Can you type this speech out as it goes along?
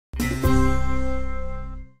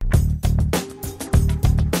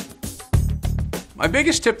My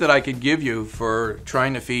biggest tip that I could give you for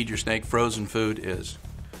trying to feed your snake frozen food is,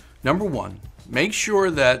 number one, make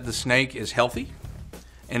sure that the snake is healthy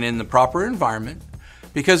and in the proper environment,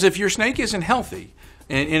 because if your snake isn't healthy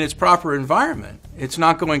in its proper environment, it's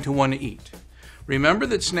not going to want to eat. Remember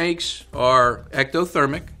that snakes are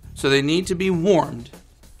ectothermic, so they need to be warmed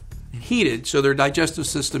and heated so their digestive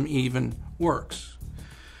system even works.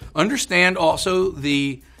 Understand also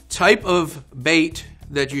the type of bait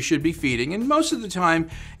that you should be feeding, and most of the time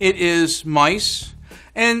it is mice.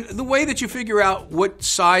 And the way that you figure out what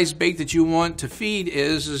size bait that you want to feed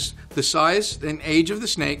is the size and age of the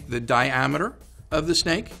snake, the diameter of the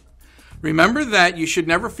snake. Remember that you should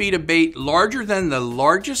never feed a bait larger than the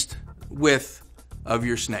largest width of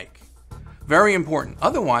your snake. Very important.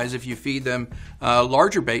 Otherwise, if you feed them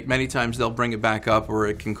larger bait, many times they'll bring it back up or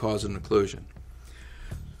it can cause an occlusion.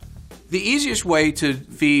 The easiest way to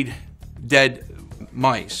feed dead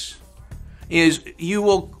mice is you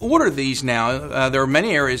will order these now. There are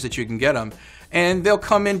many areas that you can get them, and they'll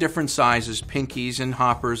come in different sizes, pinkies and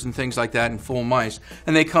hoppers and things like that, and full mice,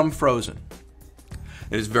 and they come frozen.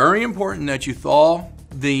 It is very important that you thaw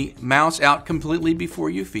the mouse out completely before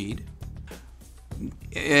you feed.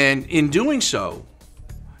 And in doing so,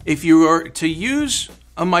 if you are to use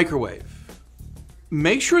a microwave,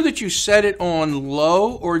 make sure that you set it on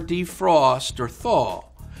low or defrost or thaw,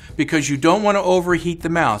 because you don't want to overheat the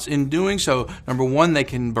mouse. In doing so, number one, they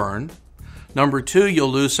can burn. Number two,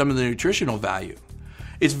 you'll lose some of the nutritional value.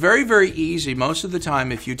 It's very, very easy most of the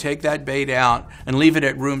time if you take that bait out and leave it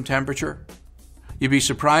at room temperature. You'd be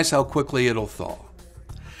surprised how quickly it'll thaw.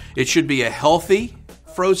 It should be a healthy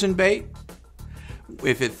frozen bait.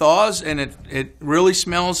 If it thaws and it really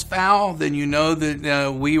smells foul, then you know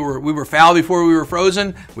that we were foul before we were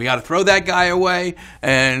frozen. We got to throw that guy away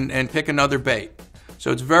and pick another bait.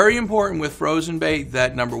 So it's very important with frozen bait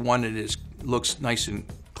that, number one, it looks nice and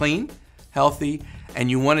clean, healthy, and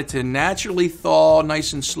you want it to naturally thaw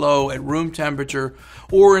nice and slow at room temperature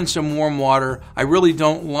or in some warm water. I really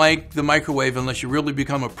don't like the microwave unless you really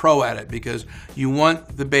become a pro at it, because you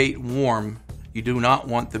want the bait warm. You do not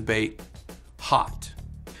want the bait hot.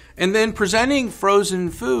 And then presenting frozen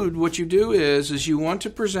food, what you do is you want to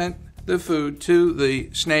present the food to the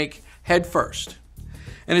snake head first.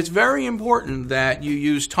 And it's very important that you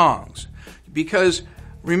use tongs, because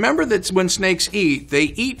remember that when snakes eat, they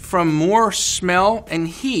eat from more smell and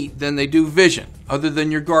heat than they do vision, other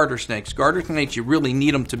than your garter snakes. Garter snakes, you really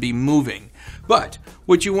need them to be moving. But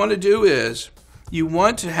what you want to do is you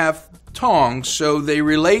want to have tongs so they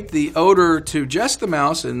relate the odor to just the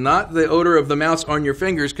mouse and not the odor of the mouse on your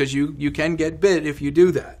fingers, because you can get bit if you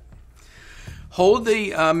do that. Hold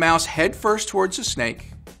the mouse head first towards the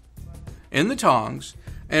snake in the tongs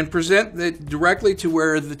and present it directly to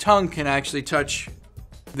where the tongue can actually touch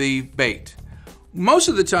the bait. Most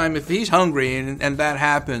of the time, if he's hungry and that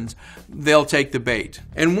happens, they'll take the bait.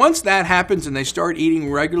 And once that happens and they start eating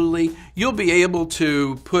regularly, you'll be able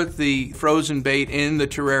to put the frozen bait in the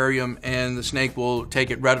terrarium and the snake will take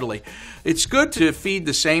it readily. It's good to feed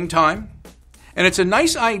the same time. And it's a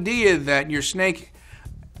nice idea that your snake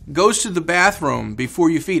goes to the bathroom before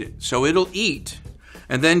you feed it. So it'll eat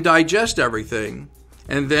and then digest everything,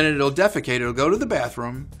 and then it'll defecate. It'll go to the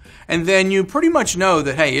bathroom, and then you pretty much know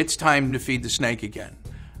that, hey, it's time to feed the snake again.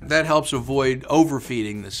 That helps avoid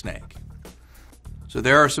overfeeding the snake. So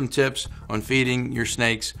there are some tips on feeding your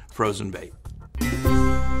snakes frozen bait.